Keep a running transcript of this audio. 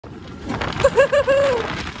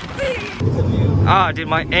Ah, dude,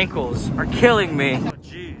 my ankles are killing me. Oh,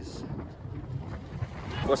 jeez.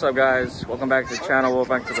 What's up, guys? Welcome back to the channel.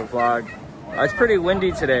 Welcome back to the vlog. It's pretty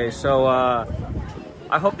windy today, so I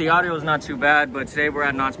hope the audio is not too bad, but today we're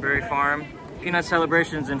at Knott's Berry Farm. Peanut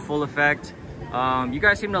celebration's in full effect. You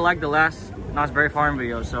guys seem to like the last Knott's Berry Farm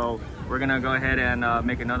video, so we're gonna go ahead and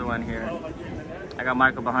make another one here. I got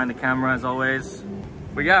Michael behind the camera as always.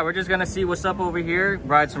 But yeah, we're just gonna see what's up over here,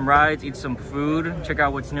 ride some rides, eat some food, check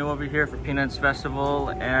out what's new over here for Peanuts Festival,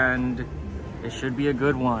 and it should be a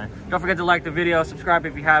good one. Don't forget to like the video, subscribe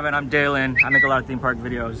if you haven't. I'm Dalen, I make a lot of theme park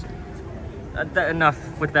videos.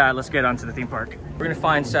 Enough with that, let's get on to the theme park. We're gonna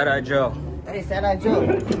find Sad-Eye Joe. Hey, Sad-Eye Joe.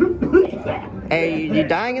 Hey, you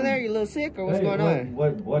dying in there? You a little sick or what's going on?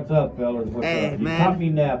 What's up, fellas? What's hey, up? Man. You caught me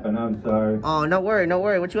napping, I'm sorry. Oh, no worry, no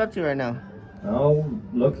worry. What you up to right now? Oh,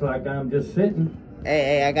 looks like I'm just sitting.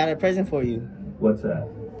 Hey, I got a present for you. What's that?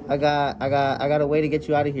 I got a way to get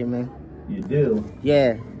you out of here, man. You do?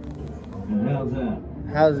 Yeah. And how's that?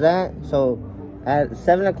 How's that? So, at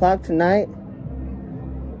 7 o'clock tonight,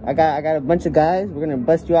 I got a bunch of guys. We're gonna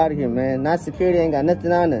bust you out of here, man. Not security, ain't got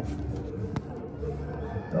nothing on us.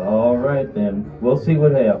 All right then. We'll see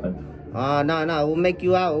what happens. No. We'll make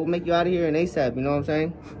you out. We'll make you out of here in ASAP. You know what I'm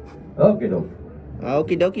saying? Okay, doke.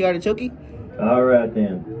 Okie dokie, artichoke. All right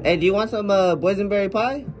then. Hey, do you want some boysenberry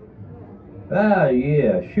pie? Ah,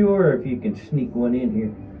 yeah, sure. If you can sneak one in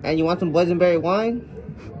here. And you want some boysenberry wine?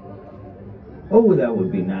 Oh, that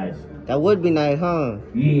would be nice. That would be nice, huh?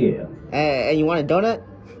 Yeah. And you want a donut?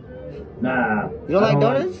 Nah. You don't like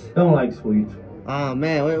donuts? Don't like sweets. Oh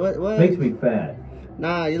man, what? Makes me fat.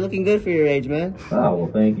 Nah, you're looking good for your age, man. Oh,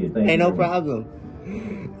 well, thank you. Thank you. Hey, no problem.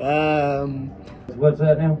 What's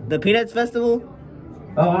that now? The Peanuts Festival?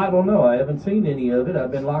 Oh, I don't know. I haven't seen any of it.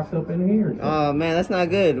 I've been locked up in here. So. Oh man, that's not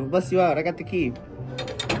good. We'll bust you out. I got the key.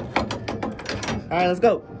 All right, let's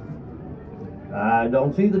go. I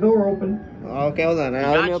don't see the door open. Okay, hold on. He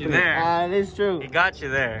got you there. It is true. He got you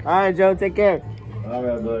there. All right, Joe, take care. All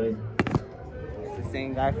right, buddy. It's the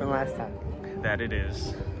same guy from last time. That it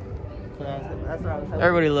is. That's what I was telling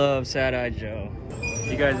Everybody loves Sad-Eye Joe.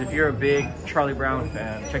 You guys, if you're a big Charlie Brown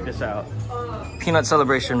fan, check this out. Peanut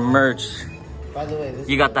Celebration merch. By the way,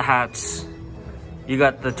 you got the hats. You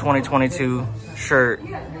got the 2022 shirt.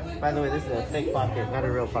 By the way, this is a fake pocket, not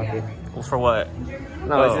a real pocket. Well, for what?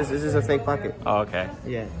 No, it's just a fake pocket. Oh, okay.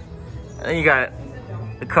 Yeah. And then you got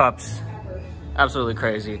the cups. Absolutely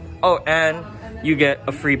crazy. Oh, and you get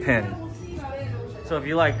a free pin. So if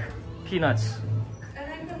you like Peanuts,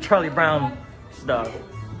 Charlie Brown stuff,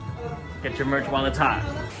 get your merch while it's hot.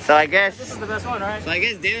 So I guess this is the best one, right? So I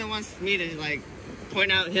guess Dylan wants me to like point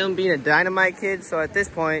out him being a dynamite kid. So at this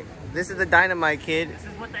point, this is the dynamite kid. This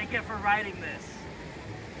is what they get for writing this.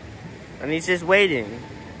 And he's just waiting.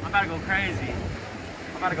 I'm about to go crazy.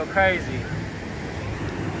 I'm about to go crazy.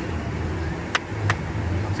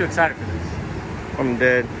 I'm too excited for this. I'm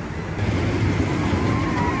dead.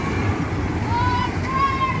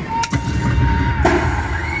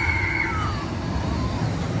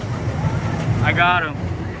 I got him.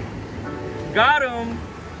 Got him.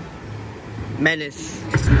 Menace.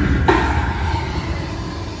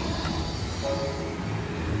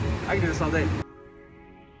 I can do this all day.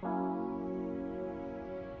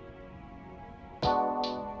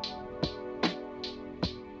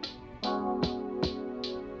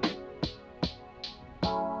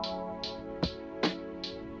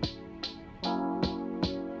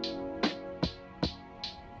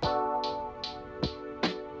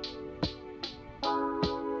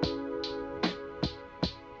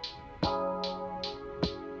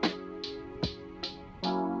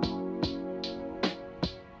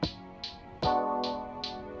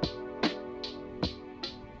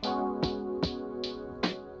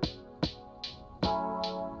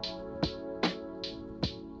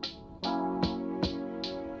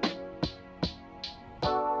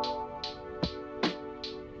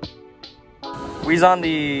 We's on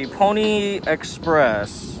the Pony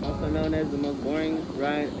Express. Also known as the most boring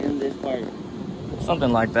ride in this park.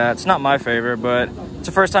 Something like that. It's not my favorite, but it's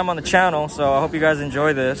the first time on the channel, so I hope you guys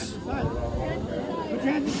enjoy this. Put your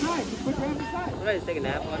hands inside. Just put your hands inside. I'm ready to take a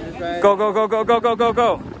nap on this ride. Go, go, go, go, go, go, go,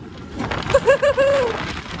 go.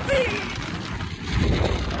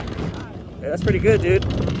 Hey, that's pretty good, dude.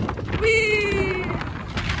 Whee!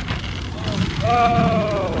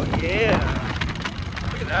 Oh, yeah.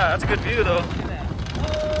 Look at that. That's a good view, though.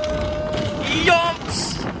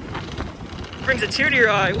 Yumps! Brings a tear to your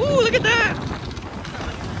eye. Woo, look at that!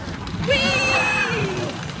 Whee!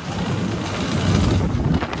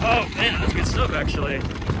 Oh, man, that's good stuff, actually.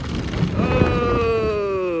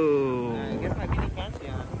 Oh! I guess my mini fancy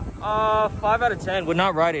on. 5 out of 10. Would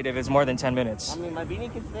not ride it if it's more than 10 minutes. I mean, my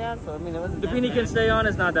beanie can stay on, so I mean, it wasn't The that beanie bad. can stay on,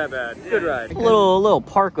 it's not that bad. Good ride. A little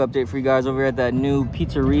park update for you guys over here at that new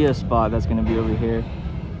pizzeria spot that's gonna be over here.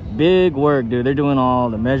 Big work, dude. They're doing all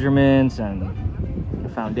the measurements and the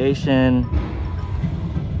foundation.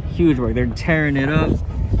 Huge work. They're tearing it up.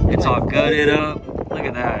 It's all gutted up. Look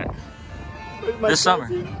at that. This summer.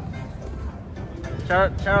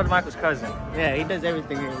 Shout out to Michael's cousin. Yeah, he does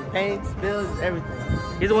everything here. He paints, builds, everything.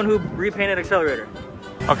 He's the one who repainted Accelerator.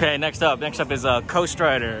 Okay, next up is Coast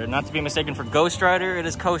Rider. Not to be mistaken for Ghost Rider, it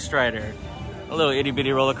is Coast Rider. A little itty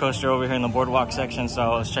bitty roller coaster over here in the boardwalk section,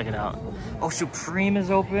 so let's check it out. Oh, Supreme is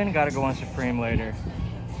open. Gotta go on Supreme later.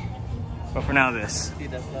 But for now, this. See,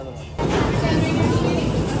 that's another one.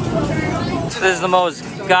 This is the most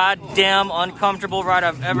goddamn uncomfortable ride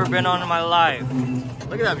I've ever been on in my life.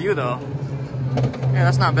 Look at that view though. Yeah,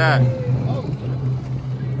 that's not bad.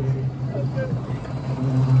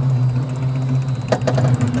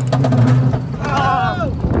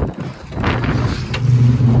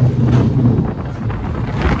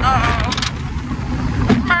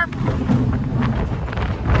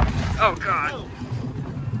 Oh God.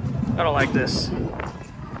 I don't like this.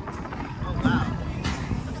 Oh wow.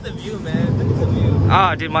 Look at the view, man. Look at the view.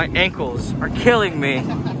 Ah, dude, my ankles are killing me.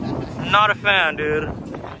 Not a fan, dude.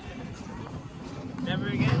 Never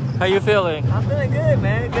again? How you feeling? I'm feeling good,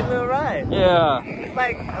 man. Good little ride. Yeah. It's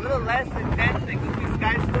like a little less intense than Goofy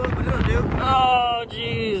Sky School, but it'll do. Oh,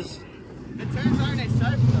 jeez. The turns aren't as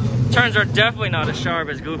sharp, though. Turns are definitely not as sharp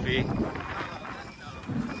as Goofy.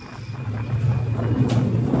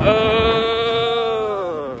 Oh.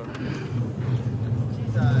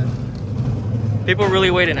 Jesus. People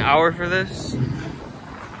really wait an hour for this?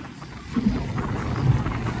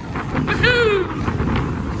 Woohoo!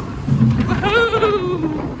 Woohoo!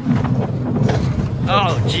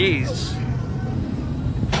 Oh, jeez.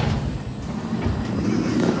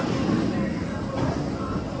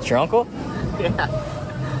 It's your uncle? Yeah.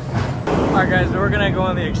 Alright guys, we're gonna go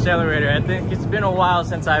on the accelerator. I think it's been a while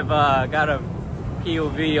since I've got a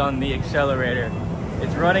POV on the accelerator.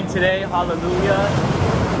 It's running today, hallelujah.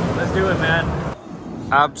 Let's do it, man.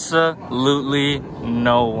 Absolutely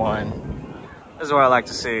no one. This is what I like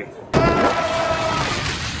to see.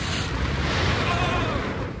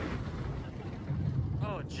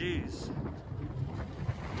 Oh, jeez.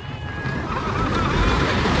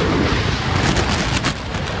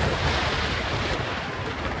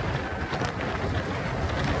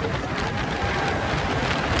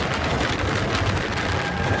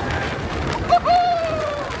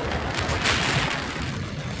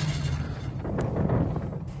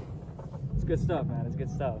 It's good stuff, man. It's good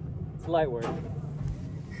stuff. It's light work.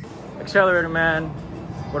 Accelerator, man.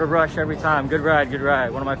 What a rush every time. Good ride, good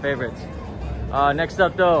ride. One of my favorites. Next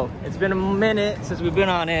up, though, it's been a minute since we've been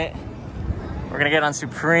on it. We're gonna get on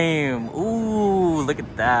Supreme. Ooh, look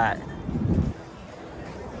at that.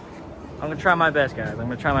 I'm gonna try my best, guys. I'm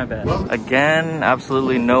gonna try my best. Again,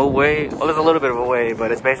 absolutely no wait. Well, there's a little bit of a wait,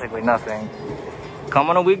 but it's basically nothing. Come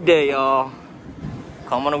on a weekday, y'all.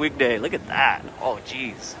 Come on a weekday. Look at that. Oh,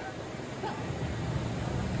 jeez.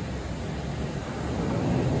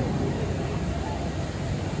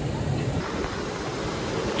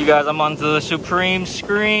 You guys, I'm on to the Supreme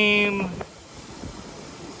Scream.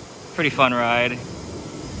 Pretty fun ride.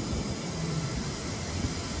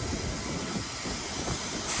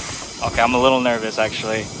 Okay, I'm a little nervous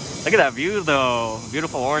actually. Look at that view though.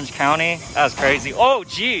 Beautiful Orange County. That was crazy. Oh,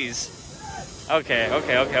 geez. Okay.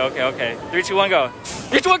 3, 2, 1, go.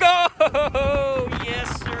 3, 2, 1, go!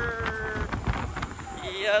 Yes, sir.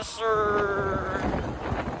 Yes, sir.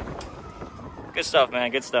 Good stuff, man.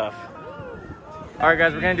 Good stuff. All right,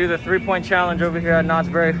 guys, we're gonna do the 3-point challenge over here at Knott's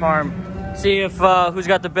Berry Farm. See if who's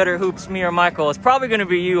got the better hoops, me or Michael. It's probably gonna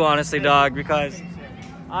be you, honestly, dog, because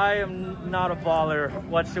I am not a baller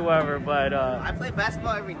whatsoever. But I play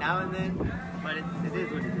basketball every now and then, but it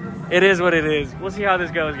is what it is. it is what it is. We'll see how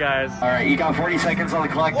this goes, guys. All right, you got 40 seconds on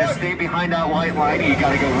the clock. Just stay behind that white line. You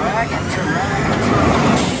got to go rack to rack.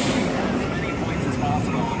 As many points as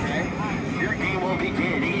possible, okay? Your game will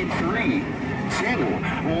begin in 3, 2,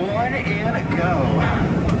 1, and go.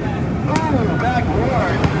 Ooh,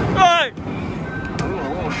 backboard. Hey! Ooh,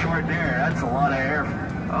 a little short there. That's a lot of air.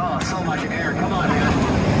 Oh, so much air. Come on, man.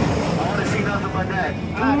 I want to see nothing but that.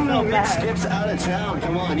 Ooh, it skips out of town.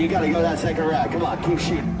 Come on, you got to go that second rack. Come on, keep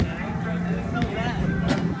shooting.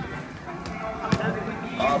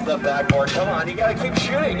 Off the backboard. Come on, you got to keep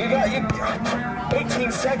shooting. You got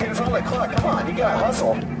 18 seconds on the clock. Come on, you got to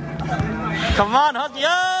hustle. Come on,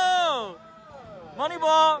 yo! Money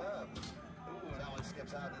ball! Ooh, that one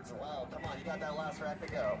skips out. It's allowed. Come on, you got that last rack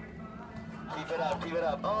to go. Keep it up, keep it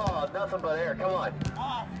up. Oh, nothing but air. Come on.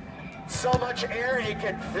 So much air it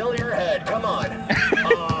can fill your head. Come on.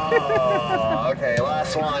 Oh, okay,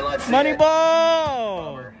 last one. Let's see. Money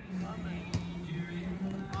ball.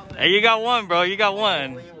 Hey, you got one, bro. You got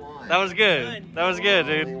one. That was good. That was good,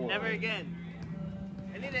 dude. Never again.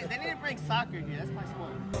 They need to bring soccer here. That's my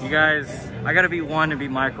sport. You guys, I gotta beat one to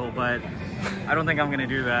beat Michael, but I don't think I'm gonna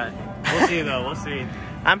do that. We'll see, though. We'll see.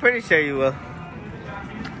 I'm pretty sure you will.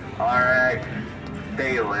 All right.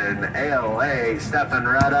 Dalen, ALA, stepping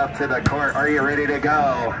right up to the court. Are you ready to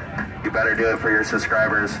go? You better do it for your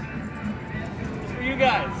subscribers. It's for you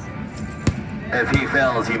guys. If he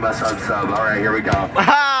fails, he must unsub. All right, here we go.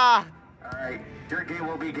 Ah! All right, your game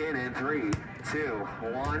will begin in 3, 2,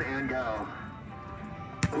 1, and go.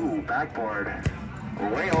 Ooh, backboard.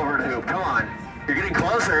 Way over the hoop. Come on. You're getting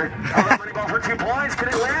closer. Oh, that money ball for 2 points. Can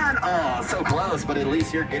it land? Oh, so close, but at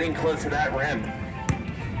least you're getting close to that rim.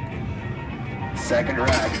 Second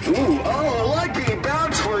rack. Ooh, oh, lucky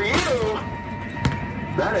bounce for you.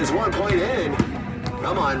 That is 1 point in.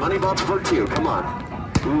 Come on, money ball for 2. Come on.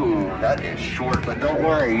 Ooh, that is short, but don't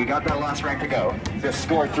worry. You got that last rack to go. Just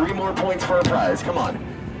score 3 more points for a prize. Come on.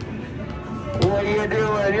 What are you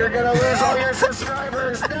doing? You're going to lose all your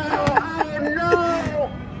subscribers. No. Oh, no.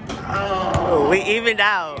 Oh. We evened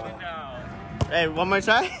out. Even out. Hey, one more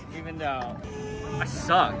try? Even out. I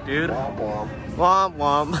suck, dude. Womp womp. Womp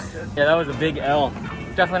womp. Yeah, that was a big L.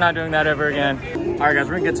 Definitely not doing that ever again. All right, guys,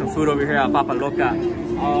 we're gonna get some food over here at Papa Loca.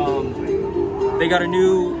 They got a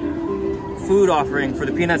new food offering for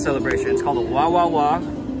the peanut celebration. It's called the Wah Wah Wah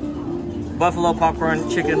Buffalo Popcorn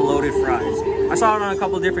Chicken Loaded Fries. I saw it on a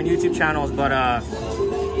couple different YouTube channels, but I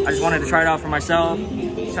just wanted to try it out for myself,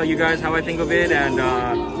 tell you guys how I think of it, and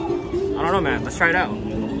I don't know, man. Let's try it out.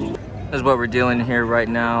 This is what we're dealing here right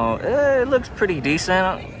now. It looks pretty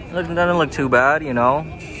decent. It doesn't look too bad, you know.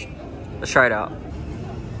 Let's try it out.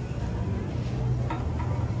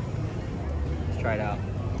 Let's try it out.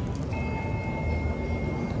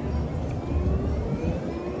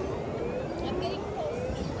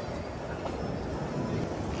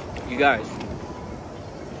 You guys,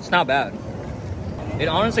 it's not bad. It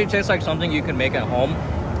honestly tastes like something you can make at home,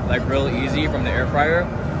 like real easy from the air fryer.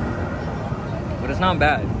 But it's not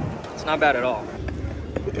bad. It's not bad at all.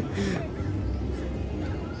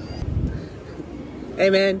 Hey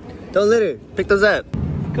man, don't litter. Pick those up.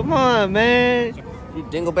 Come on, man. You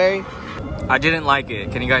dingleberry. I didn't like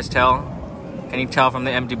it. Can you guys tell? Can you tell from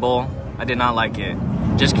the empty bowl? I did not like it.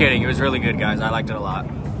 Just kidding. It was really good, guys. I liked it a lot.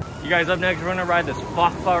 You guys, up next, we're gonna ride this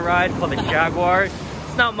Fafa ride called the Jaguar.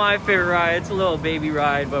 It's not my favorite ride. It's a little baby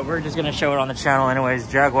ride, but we're just gonna show it on the channel anyways.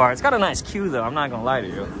 Jaguar. It's got a nice queue though. I'm not gonna lie to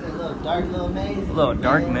you. It's a little dark little maze. A little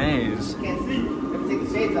dark maze. You can't see. You have to take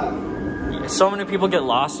the shades off. So many people get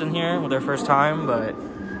lost in here with their first time, but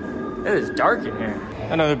it is dark in here.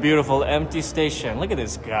 Another beautiful empty station. Look at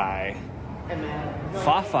this guy. Hey man.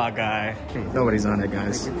 Fafa guy. Nobody's on it,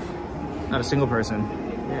 guys. Not a single person.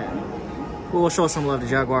 Yeah. We'll show some love to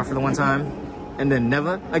Jaguar for the one time, and then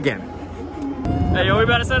never again. Hey, yo, we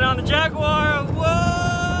about to set it on the Jaguar. What?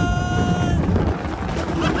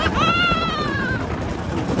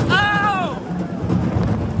 Ow!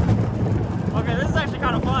 Okay, this is actually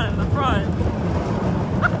kind of fun in the front.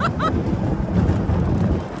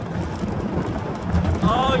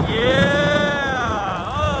 Oh, yeah!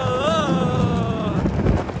 Oh.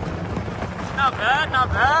 Not bad, not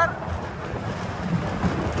bad.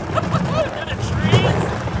 To the trees.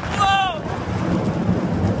 Whoa!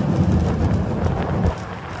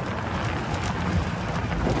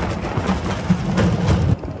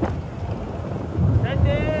 Send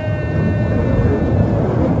it.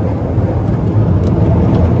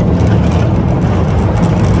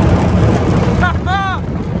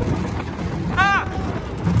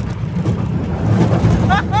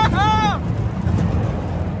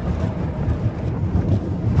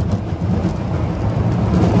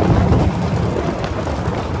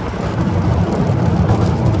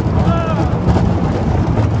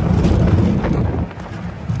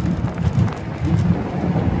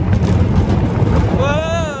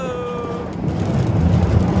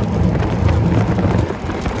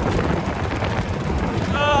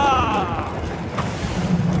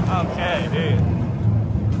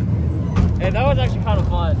 That was actually kind of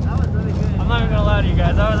fun. That was really good. I'm not even gonna lie to you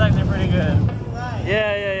guys. That was actually pretty good. Right.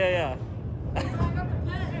 Yeah.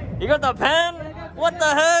 You got the pen? What the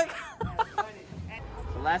heck?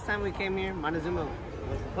 The last time we came here, Montezuma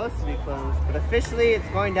was supposed to be closed, but officially it's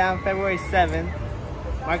going down February 7th.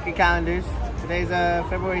 Mark your calendars. Today's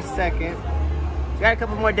February 2nd. We got a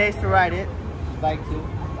couple more days to ride it, if you'd like to.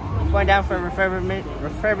 It's going down for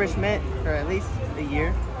refurbishment for at least a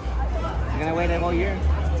year. You're gonna wait a whole year.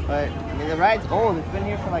 But I mean, the ride's old. It's been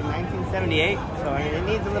here for like 1978, so I mean, it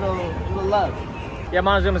needs a little love. Yeah,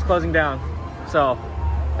 Montezuma's closing down, so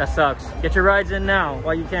that sucks. Get your rides in now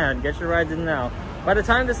while you can. Get your rides in now. By the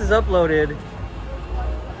time this is uploaded,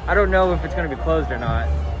 I don't know if it's gonna be closed or not.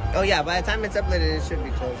 Oh yeah, by the time it's uploaded, it should be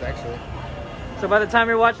closed actually. So by the time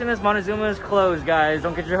you're watching this, Montezuma is closed, guys.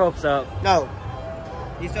 Don't get your hopes up. No.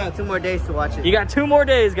 You still have 2 more days to watch it. You got 2 more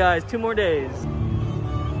days, guys. 2 more days.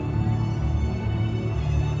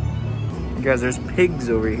 Guys, there's pigs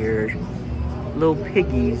over here. Little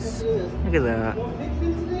piggies. Look at that.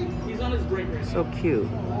 So cute.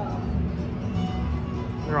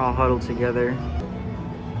 They're all huddled together.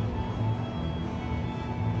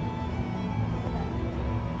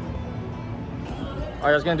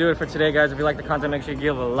 Alright, that's gonna do it for today, guys. If you like the content, make sure you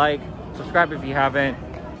give it a like. Subscribe if you haven't.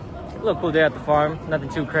 A little cool day at the farm. Nothing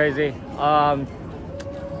too crazy. See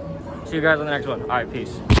you guys on the next one. Alright,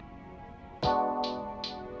 peace.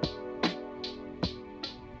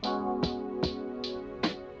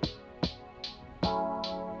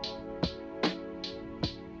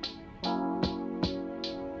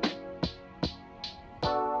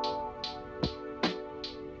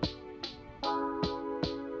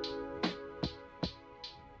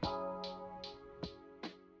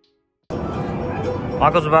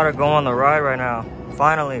 Michael's about to go on the ride right now.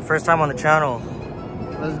 Finally, first time on the channel.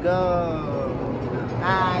 Let's go.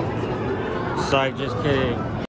 Nice. Psych, just kidding.